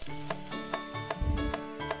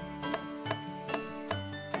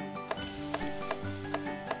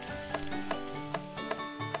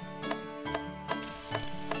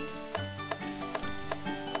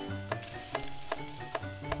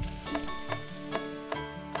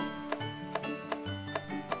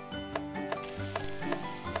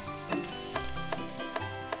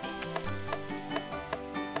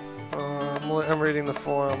 I'm reading the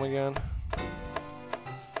forum again.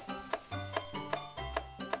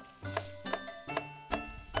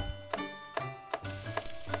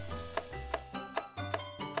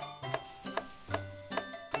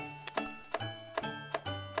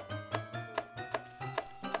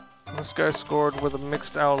 This guy scored with a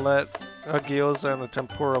mixed outlet, a gyoza, and a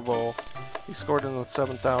tempura bowl. He scored in the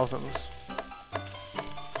 7,000s.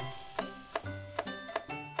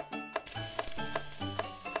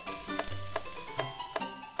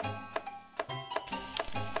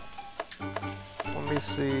 Let me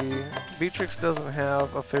see. Beatrix doesn't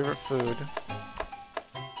have a favorite food.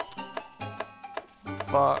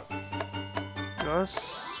 But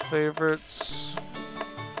Gus' favorites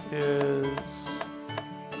is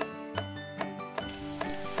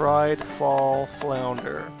fried fall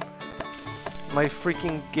flounder. My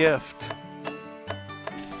freaking gift.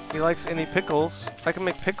 He likes any pickles. I can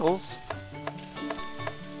make pickles.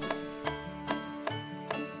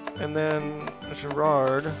 And then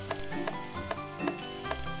Gerard.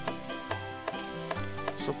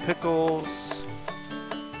 So pickles,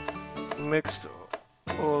 mixed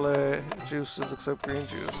ole juices except green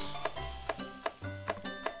juice.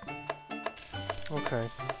 Okay.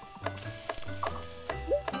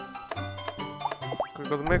 Go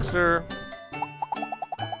to the mixer.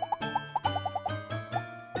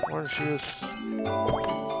 Orange juice.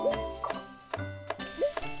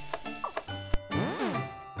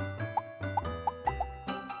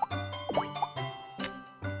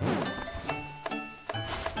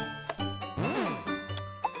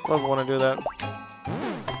 Love want to do that.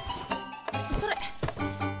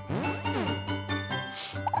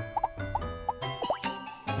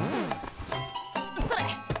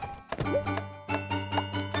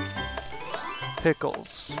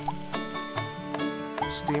 Pickles.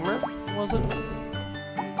 Steamer, was it?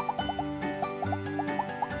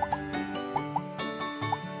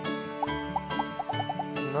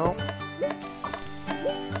 No.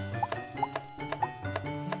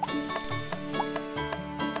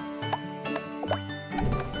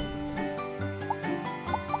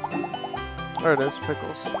 There it is,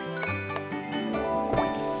 pickles.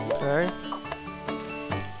 Okay.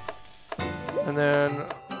 And then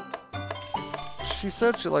she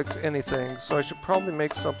said she likes anything, so I should probably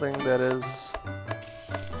make something that is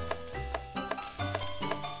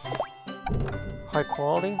high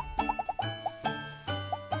quality.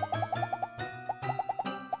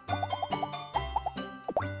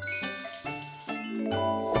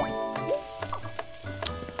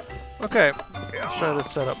 Okay, let's try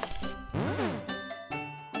this setup.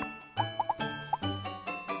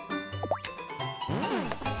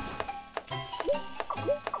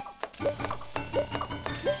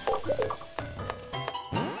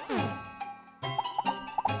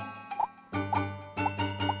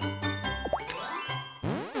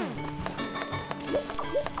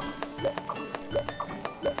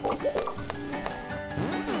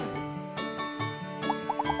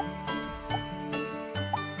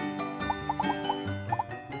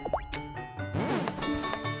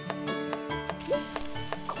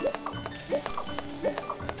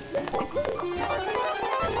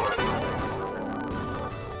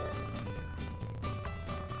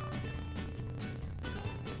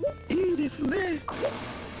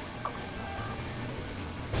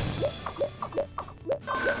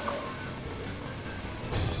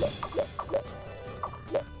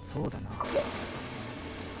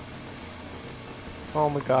 Oh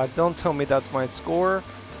my god, don't tell me that's my score.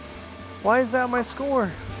 Why is that my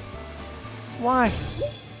score? Why?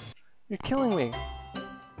 You're killing me.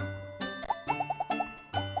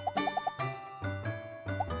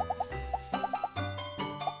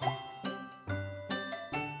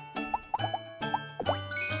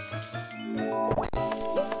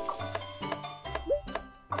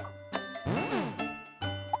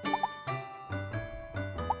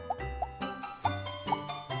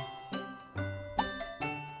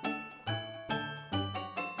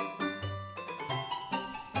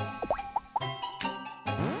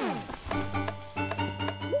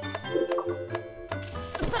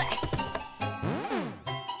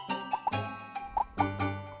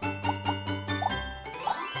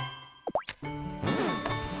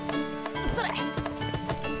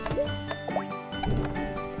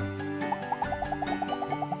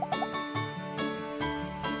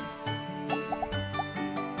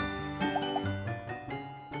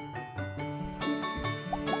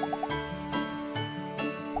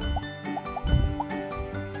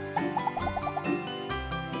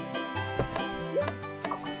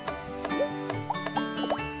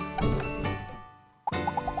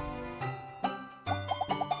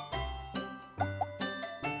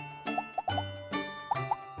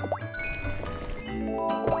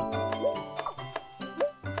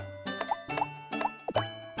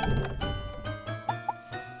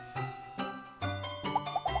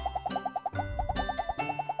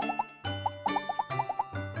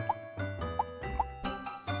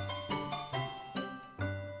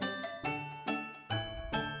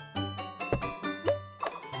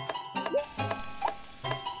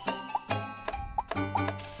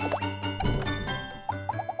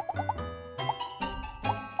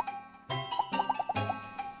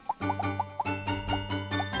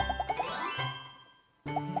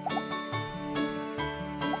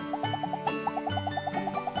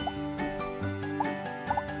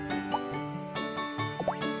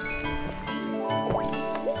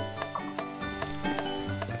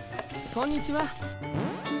 Konnichiwa.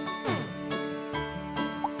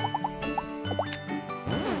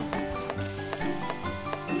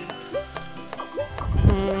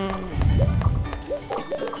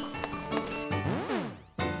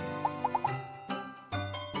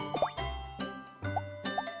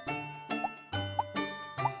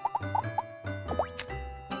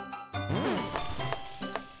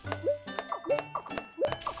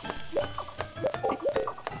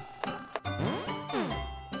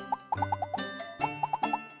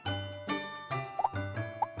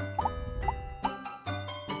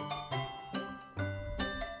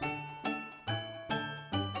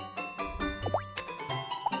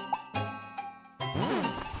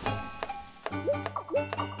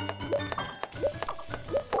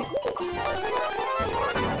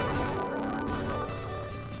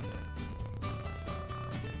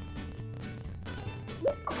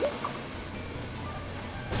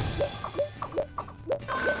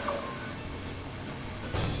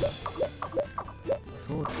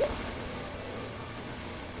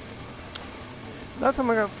 That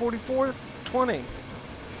time I got 44-20.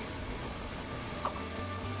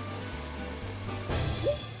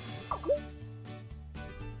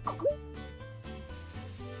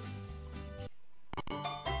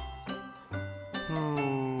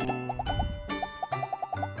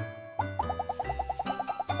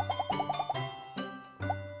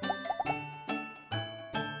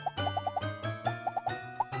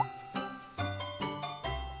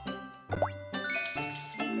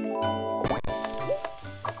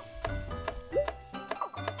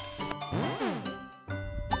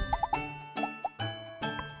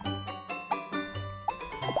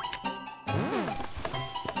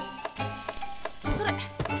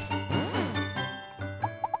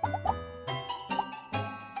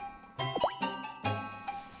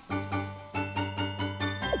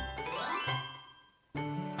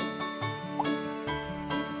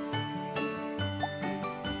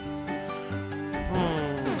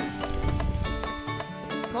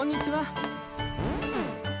 こんにちは。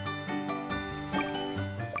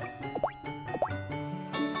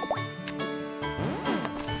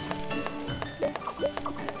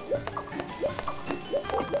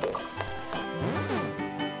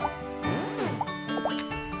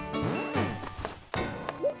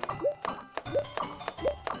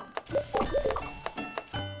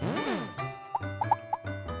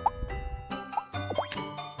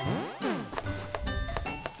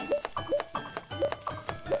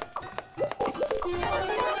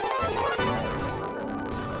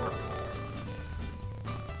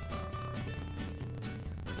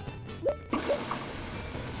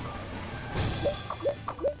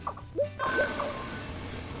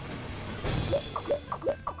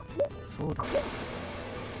そうだ。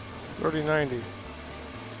3090.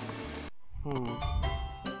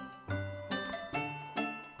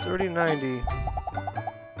 3090.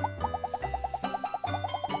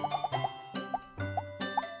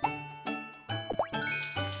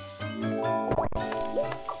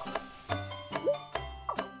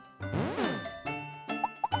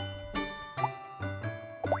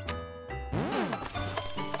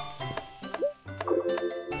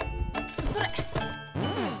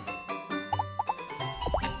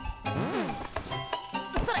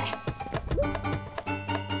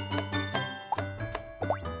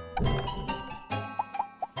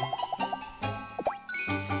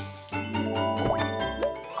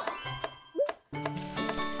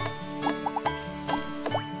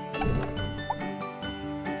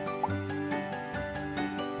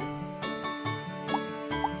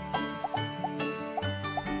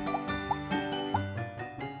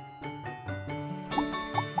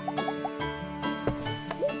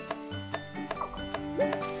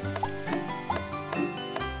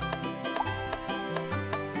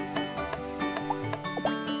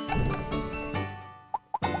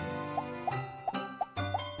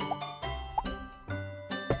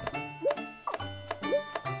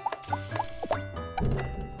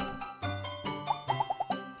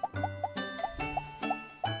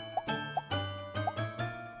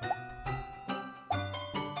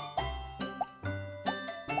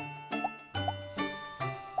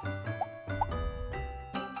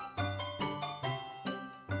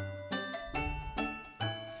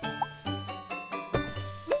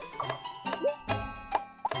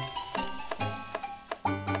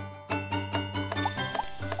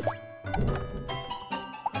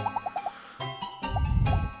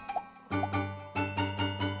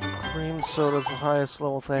 Cream soda's the highest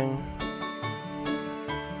level thing.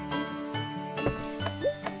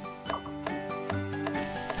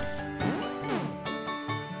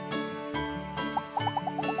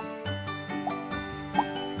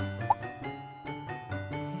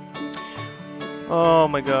 Oh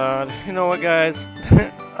my god. You know what, guys?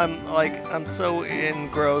 I'm so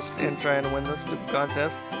engrossed in trying to win this stupid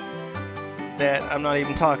contest that I'm not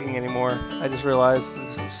even talking anymore. I just realized I'm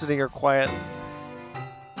just sitting here quiet.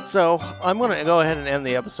 So I'm gonna go ahead and end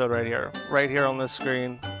the episode right here on this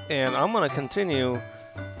screen, and I'm gonna continue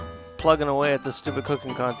plugging away at this stupid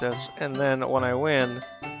cooking contest, and then when I win,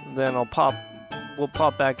 then we'll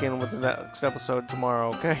pop back in with the next episode tomorrow,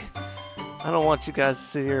 okay? I don't want you guys to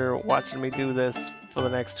sit here watching me do this for the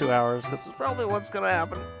next 2 hours, because it's probably what's gonna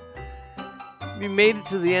happen. You made it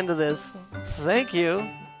to the end of this. Thank you.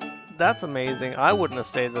 That's amazing. I wouldn't have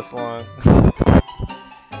stayed this long.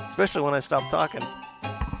 Especially when I stopped talking.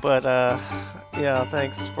 But, yeah,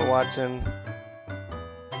 thanks for watching.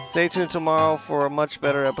 Stay tuned tomorrow for a much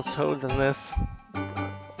better episode than this.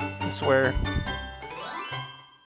 I swear.